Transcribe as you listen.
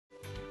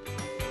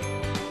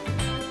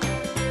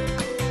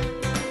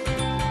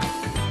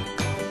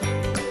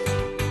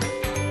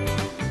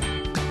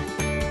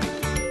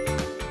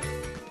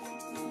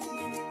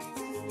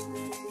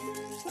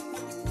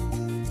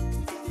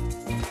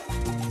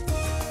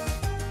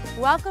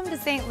Welcome to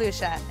St.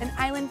 Lucia, an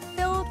island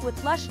filled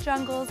with lush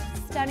jungles,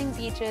 stunning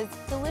beaches,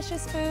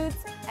 delicious foods,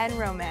 and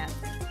romance.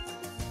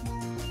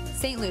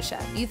 St.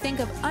 Lucia, you think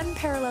of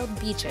unparalleled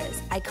beaches,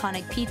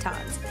 iconic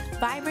pitons,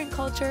 vibrant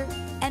culture,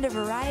 and a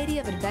variety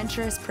of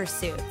adventurous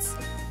pursuits.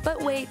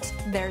 But wait,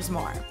 there's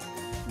more.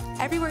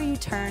 Everywhere you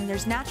turn,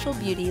 there's natural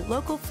beauty,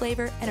 local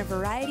flavor, and a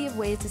variety of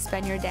ways to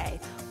spend your day,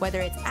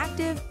 whether it's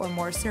active or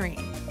more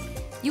serene.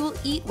 You will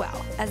eat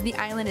well, as the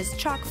island is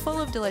chock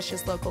full of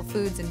delicious local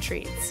foods and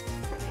treats.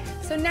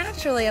 So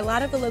naturally, a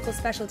lot of the local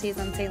specialties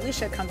on St.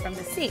 Lucia come from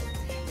the sea.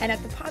 And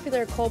at the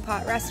popular Coal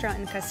Pot restaurant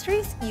in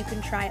Castries, you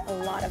can try a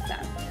lot of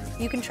them.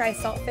 You can try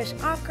saltfish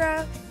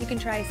okra, you can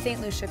try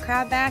St. Lucia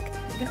crabback,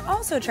 you can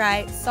also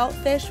try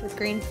saltfish with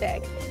green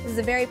fig. This is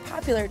a very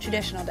popular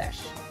traditional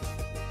dish.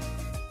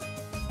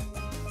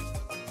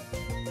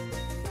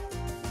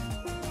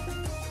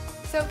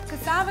 So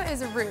cassava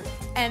is a root,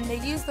 and they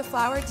use the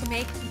flour to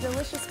make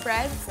delicious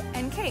breads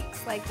and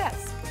cakes like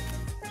this.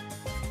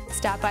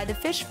 Stop by the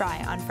Fish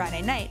Fry on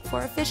Friday night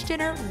for a fish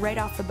dinner right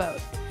off the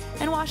boat,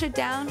 and wash it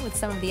down with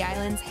some of the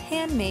island's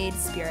handmade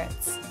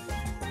spirits.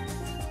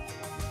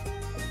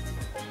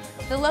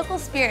 The local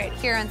spirit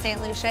here on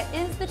St. Lucia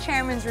is the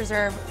Chairman's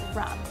Reserve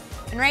rum.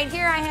 And right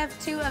here I have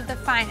two of the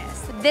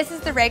finest. This is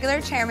the regular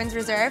Chairman's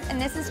Reserve,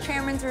 and this is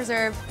Chairman's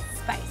Reserve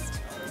spiced.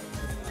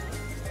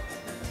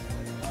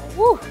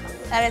 Woo!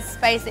 That is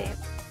spicy.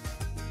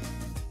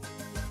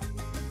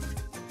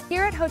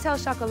 Here at Hotel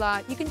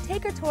Chocolat, you can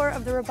take a tour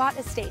of the Rabat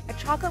Estate, a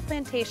chocolate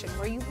plantation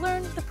where you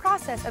learn the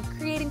process of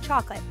creating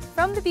chocolate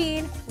from the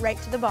bean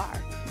right to the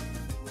bar.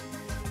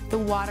 The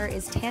water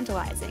is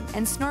tantalizing,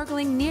 and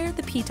snorkeling near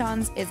the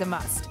pitons is a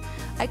must.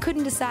 I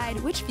couldn't decide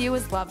which view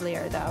was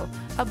lovelier though,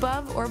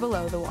 above or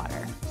below the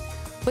water.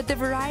 With the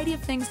variety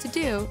of things to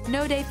do,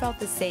 no day felt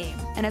the same,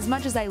 and as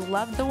much as I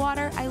loved the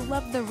water, I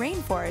loved the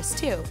rainforest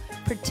too,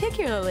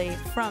 particularly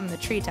from the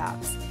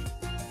treetops.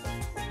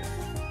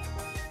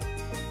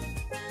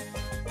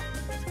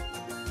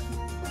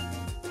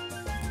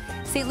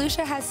 St.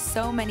 Lucia has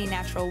so many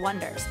natural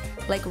wonders,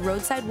 like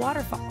roadside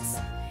waterfalls.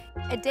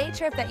 A day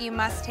trip that you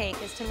must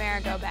take is to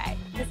Marigot Bay.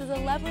 This is a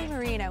lovely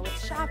marina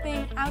with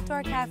shopping,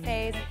 outdoor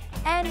cafes,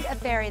 and a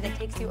ferry that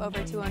takes you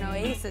over to an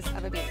oasis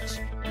of a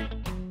beach.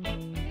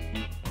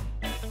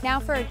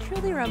 Now for a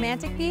truly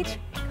romantic beach,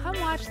 come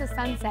watch the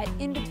sunset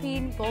in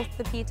between both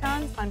the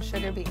pitons on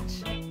Sugar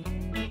Beach.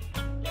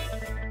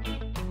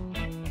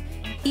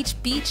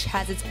 Each beach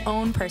has its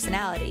own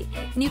personality,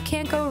 and you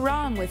can't go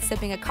wrong with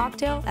sipping a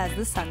cocktail as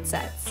the sun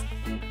sets.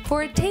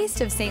 For a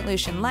taste of St.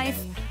 Lucian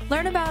life,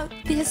 learn about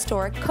the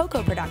historic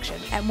cocoa production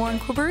at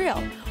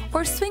Morne-Couberil,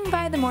 or swing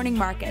by the morning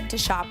market to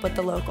shop with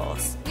the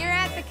locals. We're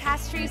at the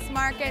Castries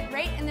Market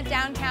right in the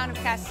downtown of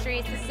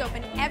Castries. This is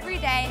open every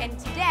day, and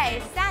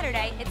today,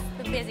 Saturday, it's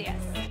the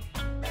busiest.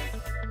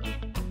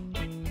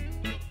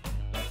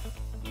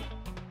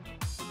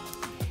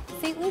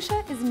 St.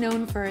 Lucia is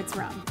known for its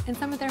rum, and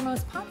some of their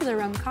most popular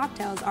rum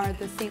cocktails are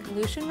the St.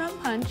 Lucian Rum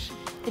Punch,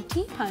 the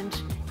Tea Punch,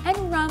 and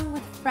rum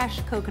with fresh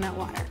coconut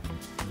water.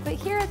 But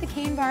here at the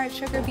Cane Bar at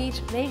Sugar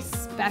Beach, they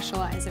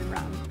specialize in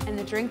rum, and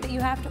the drink that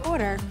you have to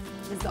order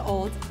is the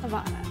Old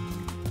Havana.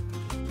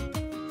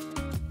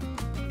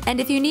 And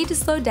if you need to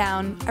slow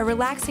down, a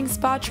relaxing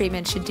spa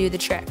treatment should do the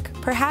trick,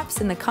 perhaps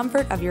in the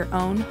comfort of your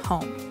own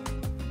home.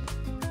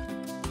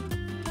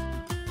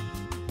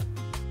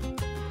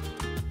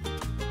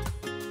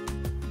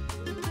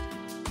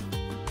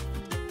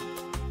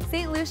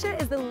 St. Lucia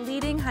is the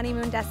leading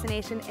honeymoon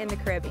destination in the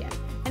Caribbean,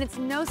 and it's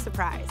no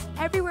surprise.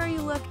 Everywhere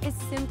you look is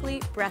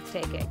simply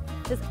breathtaking.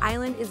 This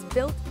island is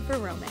built for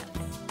romance.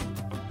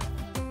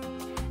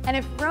 And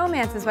if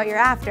romance is what you're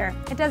after,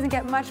 it doesn't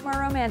get much more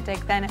romantic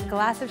than a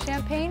glass of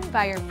champagne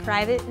by your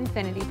private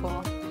infinity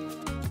pool.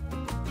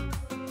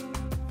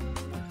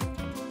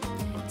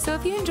 So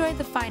if you enjoyed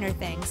the finer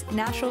things,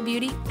 natural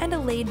beauty, and a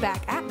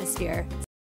laid-back atmosphere,